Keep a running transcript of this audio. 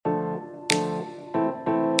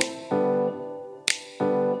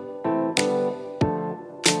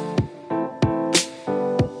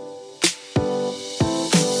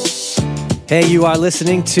Hey, you are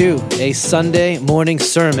listening to a Sunday morning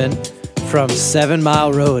sermon from 7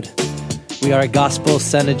 Mile Road. We are a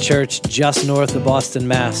gospel-centered church just north of Boston,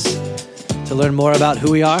 Mass. To learn more about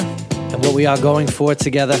who we are and what we are going for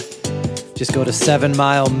together, just go to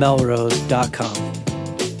 7milemelrose.com.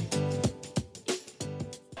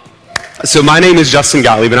 So my name is Justin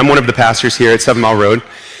Gottlieb, and I'm one of the pastors here at 7 Mile Road.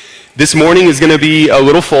 This morning is going to be a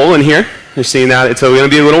little full in here. You're seeing that. It's going to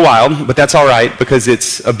be a little wild, but that's all right because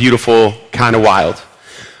it's a beautiful kind of wild.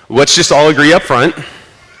 Let's just all agree up front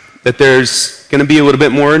that there's going to be a little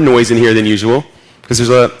bit more noise in here than usual because there's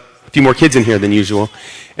a few more kids in here than usual.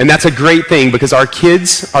 And that's a great thing because our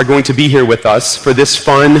kids are going to be here with us for this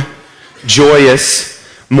fun, joyous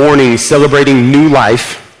morning celebrating new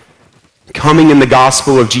life, coming in the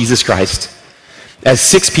gospel of Jesus Christ as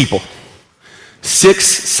 6 people, 6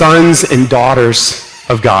 sons and daughters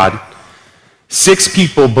of God. 6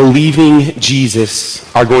 people believing Jesus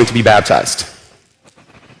are going to be baptized.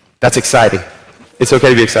 That's exciting. It's okay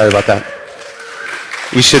to be excited about that.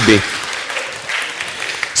 We should be.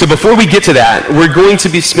 So before we get to that, we're going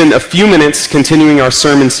to spend a few minutes continuing our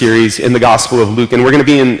sermon series in the Gospel of Luke, and we're going to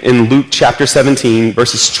be in Luke chapter 17,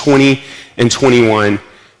 verses 20 and 21.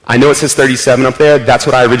 I know it says 37 up there. That's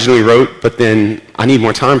what I originally wrote, but then I need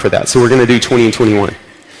more time for that, so we're going to do 20 and 21.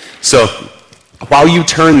 So while you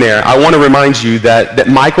turn there, I want to remind you that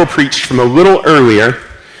Michael preached from a little earlier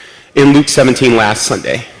in Luke 17 last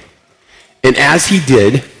Sunday. And as he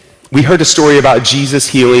did, we heard a story about Jesus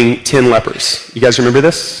healing 10 lepers. You guys remember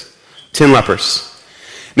this? 10 lepers.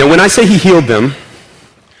 Now, when I say he healed them,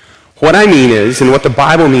 what I mean is, and what the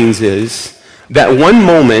Bible means is, that one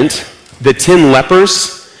moment, the 10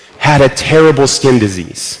 lepers had a terrible skin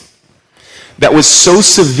disease that was so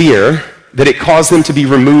severe that it caused them to be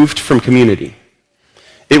removed from community.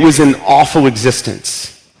 It was an awful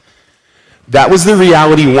existence. That was the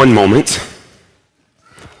reality one moment.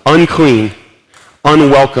 Unclean,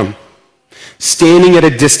 unwelcome, standing at a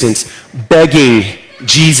distance, begging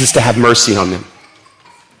Jesus to have mercy on them.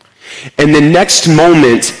 And the next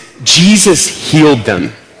moment, Jesus healed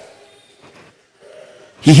them.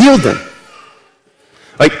 He healed them.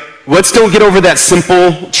 Let's don't get over that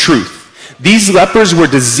simple truth. These lepers were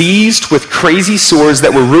diseased with crazy sores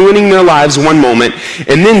that were ruining their lives one moment,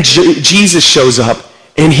 and then Jesus shows up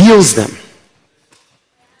and heals them.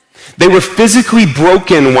 They were physically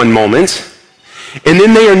broken one moment, and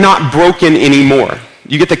then they are not broken anymore.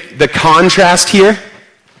 You get the contrast here?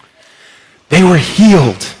 They were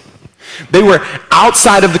healed. They were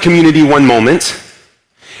outside of the community one moment,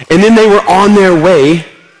 and then they were on their way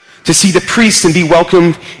to see the priest and be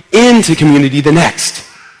welcomed into community the next.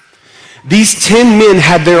 These 10 men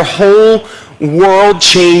had their whole world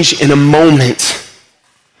change in a moment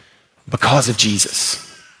because of Jesus.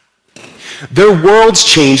 Their worlds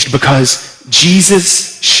changed because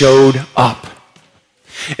Jesus showed up.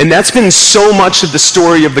 And that's been so much of the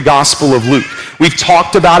story of the Gospel of Luke. We've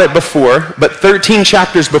talked about it before, but 13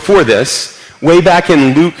 chapters before this, way back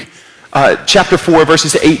in Luke chapter 4,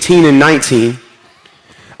 verses 18 and 19,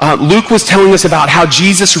 Luke was telling us about how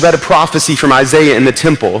Jesus read a prophecy from Isaiah in the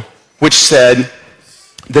temple, which said,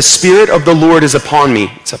 "The Spirit of the Lord is upon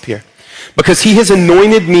me," it's up here, "because he has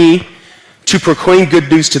anointed me to proclaim good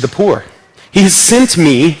news to the poor. He has sent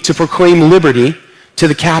me to proclaim liberty to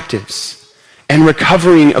the captives and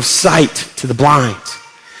recovering of sight to the blind,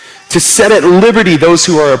 to set at liberty those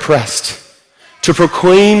who are oppressed, to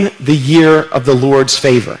proclaim the year of the Lord's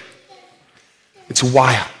favor." It's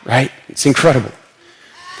wild, right? It's incredible.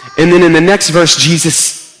 And then in the next verse,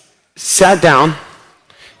 Jesus sat down,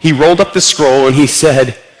 he rolled up the scroll, and he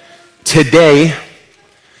said, "Today,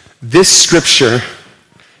 this scripture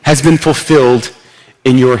has been fulfilled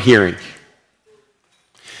in your hearing."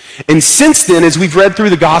 And since then, as we've read through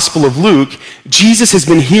the Gospel of Luke, Jesus has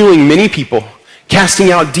been healing many people, casting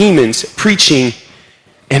out demons, preaching,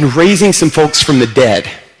 and raising some folks from the dead.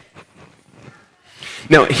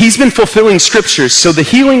 Now, he's been fulfilling scriptures, so the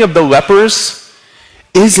healing of the lepers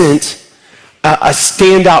isn't a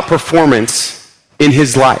standout performance in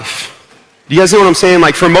his life. Do you guys know what I'm saying?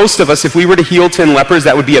 For most of us, if we were to heal 10 lepers,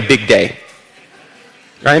 that would be a big day,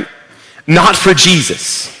 right? Not for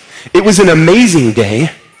Jesus. It was an amazing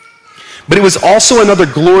day, but it was also another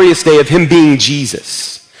glorious day of him being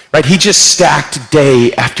Jesus, right? He just stacked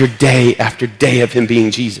day after day after day of him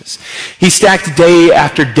being Jesus. He stacked day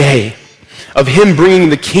after day of him bringing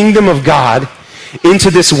the kingdom of God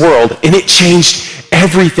into this world, and it changed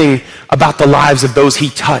everything about the lives of those he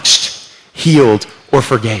touched, healed, or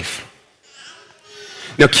forgave.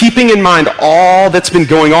 Now, keeping in mind all that's been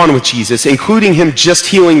going on with Jesus, including him just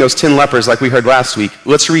healing those 10 lepers like we heard last week,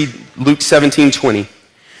 let's read Luke 17:20.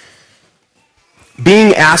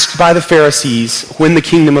 being asked by the Pharisees when the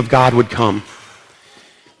kingdom of God would come,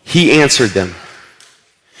 he answered them,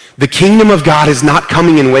 "The kingdom of God is not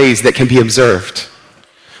coming in ways that can be observed,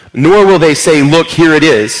 nor will they say, 'Look, here it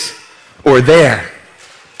is,' or 'there.'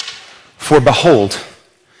 For behold,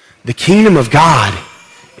 the kingdom of God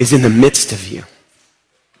is in the midst of you."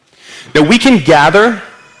 Now we can gather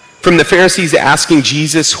from the Pharisees asking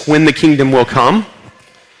Jesus when the kingdom will come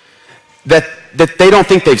that they don't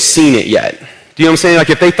think they've seen it yet. Do you know what I'm saying? Like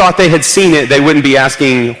if they thought they had seen it, they wouldn't be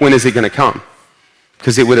asking, when is it going to come?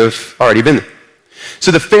 Because it would have already been there.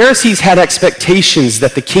 So the Pharisees had expectations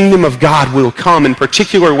that the kingdom of God will come in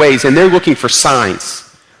particular ways, and they're looking for signs,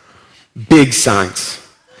 big signs.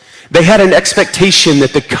 They had an expectation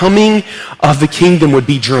that the coming of the kingdom would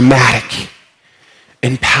be dramatic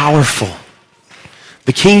and powerful.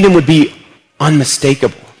 The kingdom would be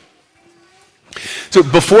unmistakable. So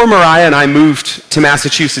before Mariah and I moved to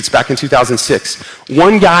Massachusetts back in 2006,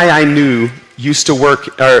 one guy I knew used to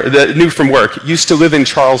live in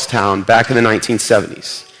Charlestown back in the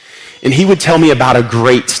 1970s. And he would tell me about a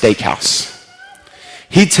great steakhouse.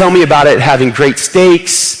 He'd tell me about it having great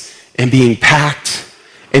steaks and being packed,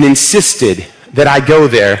 and insisted that I go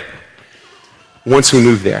there once we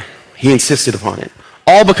moved there. He insisted upon it.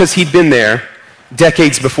 All because he'd been there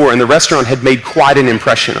decades before, and the restaurant had made quite an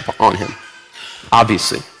impression on him,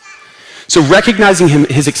 obviously. So recognizing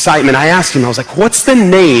his excitement, I asked him, I was like, "What's the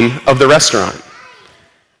name of the restaurant?"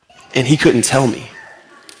 And he couldn't tell me.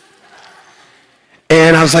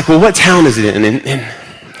 And I was like, "Well, what town is it in?" And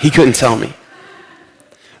he couldn't tell me.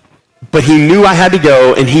 But he knew I had to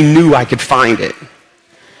go, and he knew I could find it.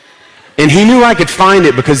 And he knew I could find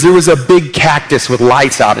it because there was a big cactus with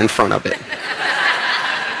lights out in front of it.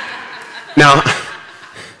 Now,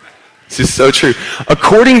 this is so true.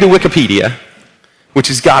 According to Wikipedia, which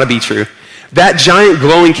has got to be true, that giant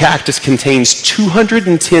glowing cactus contains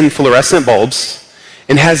 210 fluorescent bulbs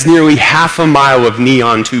and has nearly half a mile of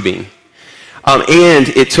neon tubing. And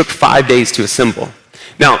it took 5 days to assemble.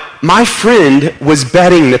 Now, my friend was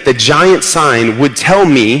betting that the giant sign would tell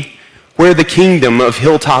me where the kingdom of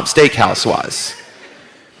Hilltop Steakhouse was.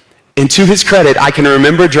 And to his credit, I can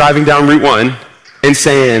remember driving down Route 1 and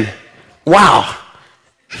saying, "Wow,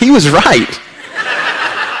 he was right.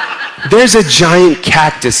 There's a giant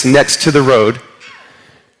cactus next to the road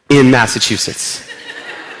in Massachusetts."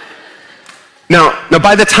 Now,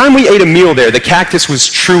 by the time we ate a meal there, the cactus was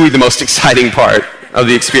truly the most exciting part of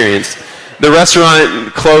the experience. The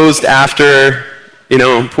restaurant closed after,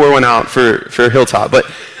 pour one out for Hilltop. But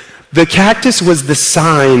the cactus was the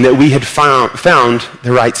sign that we had found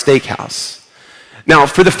the right steakhouse. Now,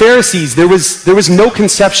 for the Pharisees, there was no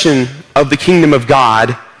conception of the kingdom of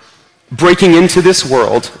God breaking into this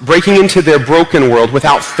world, breaking into their broken world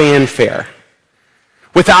without fanfare,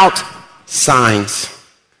 without signs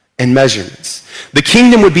and measurements. The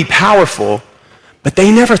kingdom would be powerful, but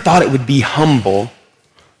they never thought it would be humble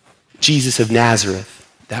Jesus of Nazareth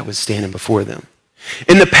that was standing before them.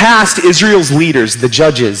 In the past, Israel's leaders, the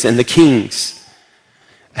judges and the kings,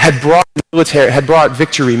 had brought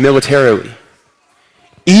victory militarily.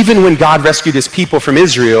 Even when God rescued his people from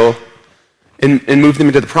Israel and moved them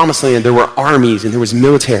into the promised land, there were armies and there was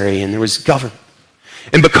military and there was government.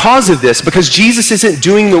 And because of this, because Jesus isn't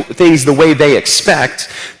doing things the way they expect,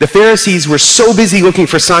 the Pharisees were so busy looking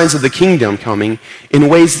for signs of the kingdom coming in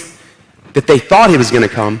ways that they thought it was going to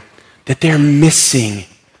come, that they're missing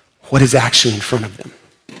what is actually in front of them.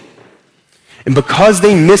 And because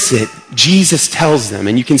they miss it, Jesus tells them,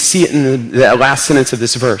 and you can see it in the last sentence of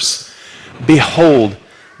this verse, "Behold,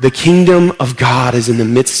 the kingdom of God is in the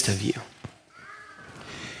midst of you."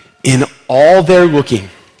 In all their looking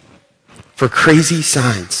for crazy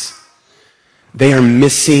signs, they are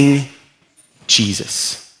missing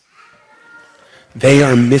Jesus. They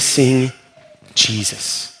are missing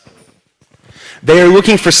Jesus. They are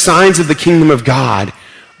looking for signs of the kingdom of God,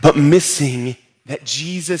 but missing that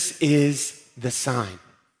Jesus is the sign.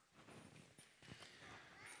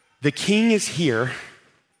 The king is here,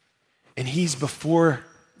 and he's before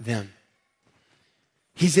them.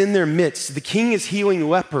 He's in their midst. The king is healing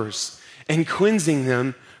lepers and cleansing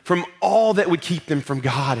them from all that would keep them from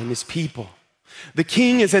God and his people. The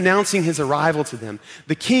king is announcing his arrival to them.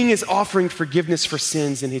 The king is offering forgiveness for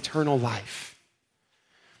sins and eternal life.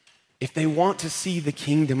 If they want to see the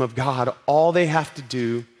kingdom of God, all they have to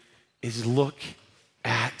do is look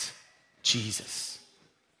at Jesus.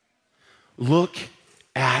 Look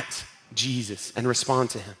at Jesus and respond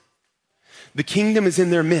to him. The kingdom is in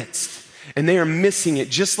their midst, and they are missing it,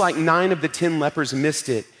 just like 9 of the 10 lepers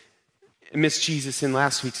missed Jesus in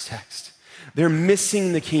last week's text. They're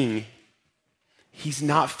missing the king. He's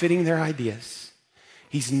not fitting their ideas.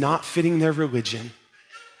 He's not fitting their religion.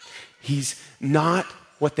 He's not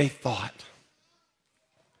what they thought.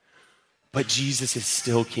 But Jesus is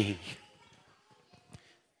still king.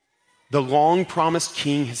 The long-promised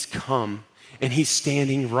king has come, and he's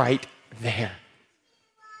standing right there.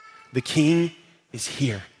 The king is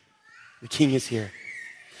here. The king is here.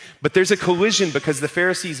 But there's a collision because the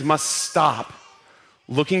Pharisees must stop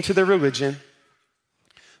looking to their religion.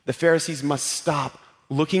 The Pharisees must stop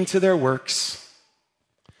looking to their works.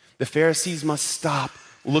 The Pharisees must stop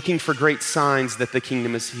looking for great signs that the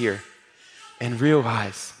kingdom is here and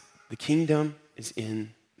realize the kingdom is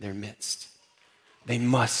in their midst. They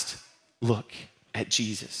must look at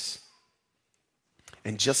Jesus.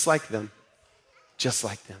 And just like them,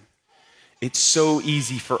 it's so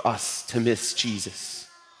easy for us to miss Jesus.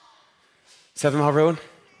 7 Mile Road,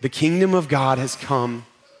 the kingdom of God has come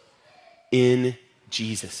in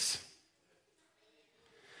Jesus.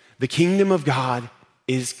 The kingdom of God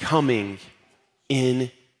is coming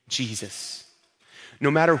in Jesus.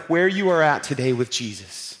 No matter where you are at today with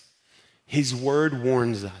Jesus, his word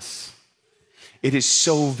warns us. It is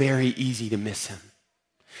so very easy to miss him.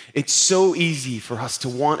 It's so easy for us to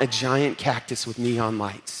want a giant cactus with neon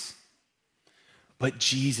lights. But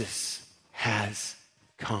Jesus has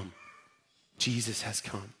come. Jesus has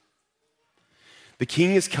come. The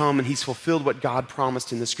king has come and he's fulfilled what God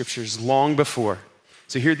promised in the scriptures long before.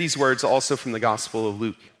 So hear these words also from the Gospel of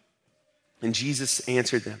Luke. And Jesus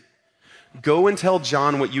answered them, "Go and tell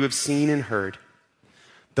John what you have seen and heard.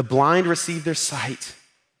 The blind receive their sight,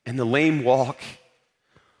 and the lame walk.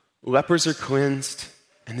 Lepers are cleansed,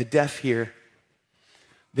 and the deaf hear.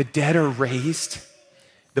 The dead are raised.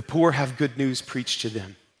 The poor have good news preached to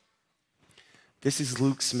them." This is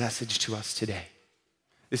Luke's message to us today.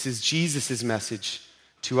 This is Jesus' message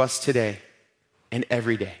to us today and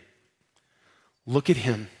every day. Look at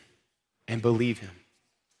him and believe him.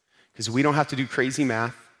 Because we don't have to do crazy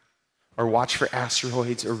math or watch for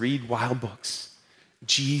asteroids or read wild books.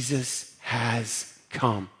 Jesus has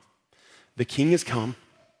come. The king has come,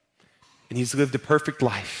 and he's lived a perfect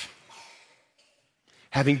life,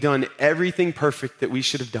 having done everything perfect that we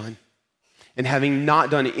should have done, and having not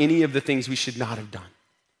done any of the things we should not have done.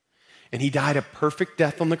 And he died a perfect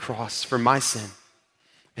death on the cross for my sin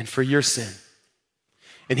and for your sin.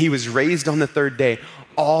 And he was raised on the third day,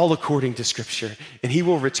 all according to Scripture. And he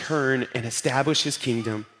will return and establish his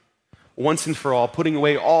kingdom once and for all, putting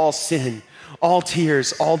away all sin, all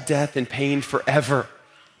tears, all death and pain forever.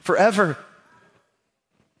 Forever.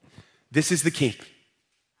 This is the king.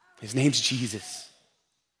 His name's Jesus.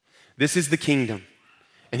 This is the kingdom.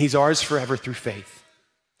 And he's ours forever through faith.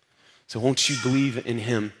 So won't you believe in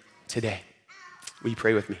him today? Will you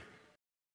pray with me?